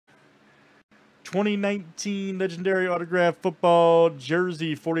2019 Legendary Autograph Football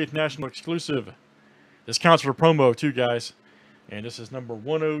Jersey 40th National Exclusive. This counts for promo too, guys. And this is number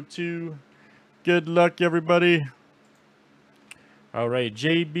 102. Good luck, everybody. All right,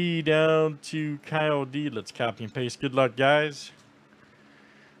 JB down to Kyle D. Let's copy and paste. Good luck, guys.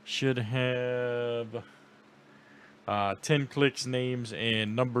 Should have 10 clicks, names,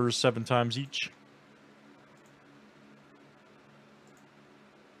 and numbers 7 times each.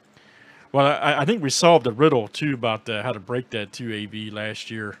 Well, I think we solved the riddle, too, about how to break that 2AV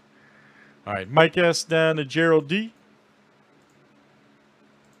last year. All right, Mike S. down to Gerald D.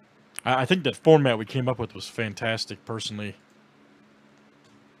 I think that format we came up with was fantastic, personally.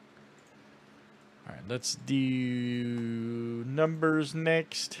 All right, let's do numbers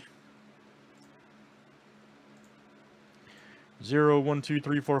next. 0, 1, 2,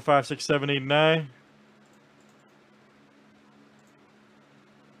 3, 4, 5, 6, 7, 8, 9.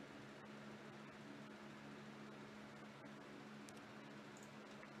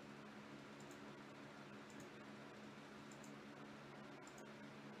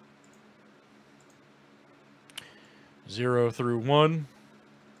 0 through 1.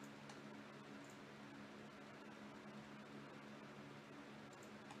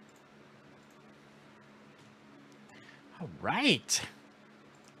 All right.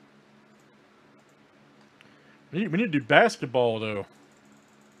 We need to do basketball, though.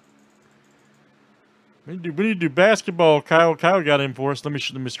 We need to do basketball. Kyle got in for us. Let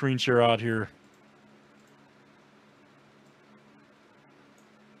me screen share out here.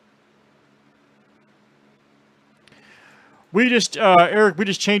 We just Eric, we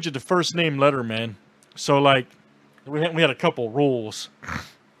just changed it to first name letter, man. So like we had a couple rules.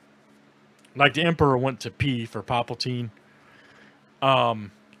 Like the Emperor went to P for Palpatine.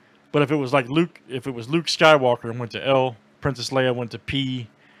 But if it was like Luke Skywalker, it went to L. Princess Leia went to P.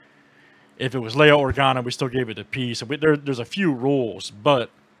 If it was Leia Organa, we still gave it to P. So there's a few rules, but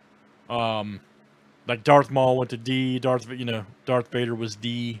like Darth Maul went to D. Darth Vader was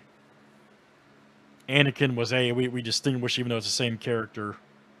D. Anakin was A. We distinguish, even though it's the same character,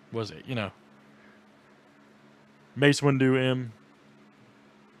 was it? Mace Windu M.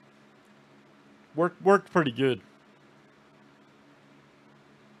 Worked pretty good.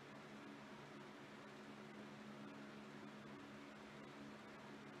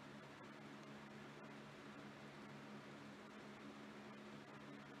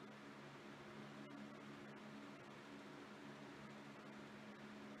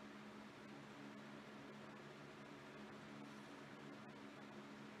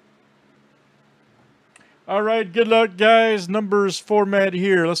 All right, good luck, guys. Numbers format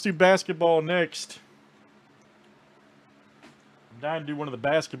here. Let's do basketball next. I'm dying to do one of the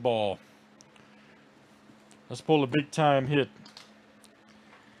basketball. Let's pull a big time hit.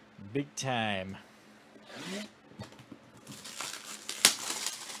 Big time.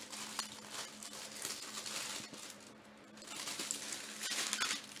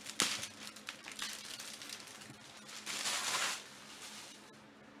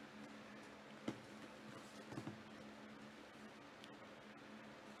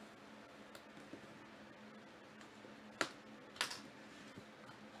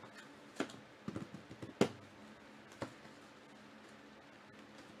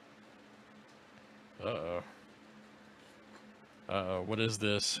 Uh-oh. Uh-oh, what is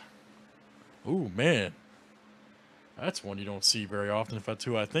this? Ooh, man. That's one you don't see very often, if that's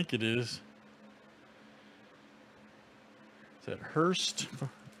who I think it is. Is that Hurst?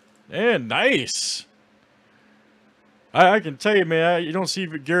 And nice! I can tell you, man, you don't see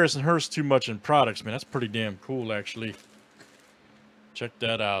Garrison Hurst too much in products, man. That's pretty damn cool, actually. Check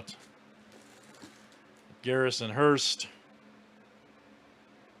that out. Garrison Hurst.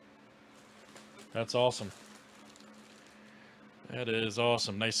 That's awesome. That is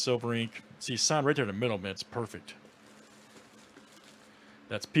awesome. Nice silver ink. See, sign right there in the middle, man. It's perfect.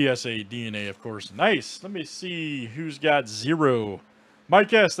 That's PSA DNA, of course. Nice. Let me see who's got 0.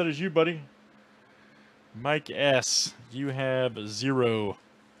 Mike S., that is you, buddy. Mike S., you have 0.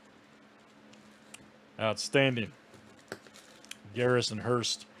 Outstanding. Garrison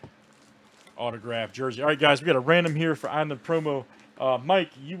Hurst autograph jersey. All right, guys, we got a random here for Island promo.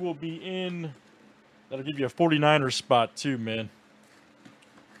 Mike, you will be in. That'll give you a 49ers spot too, man.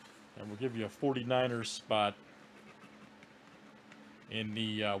 And we'll give you a 49ers spot in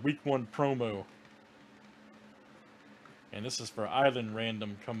the week 1 promo. And this is for Island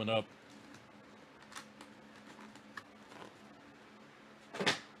Random coming up.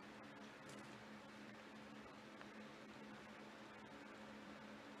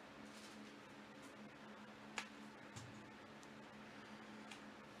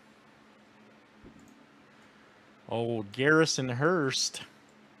 Old Garrison Hurst.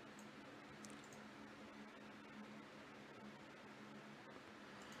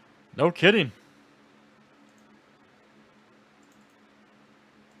 No kidding.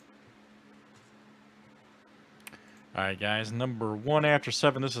 All right, guys. Number 1 after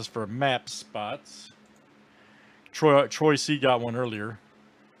 7. This is for map spots. Troy C got one earlier.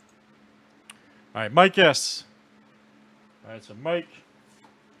 All right, Mike S. All right, so Mike,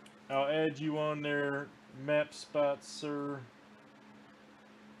 I'll add you on there. Map spots, sir.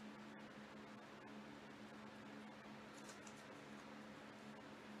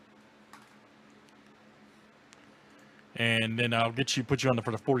 And then I'll put you on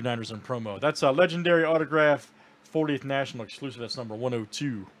for the 49ers in promo. That's a legendary autograph, 40th National exclusive. That's number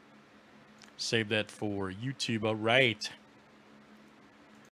 102. Save that for YouTube. All right.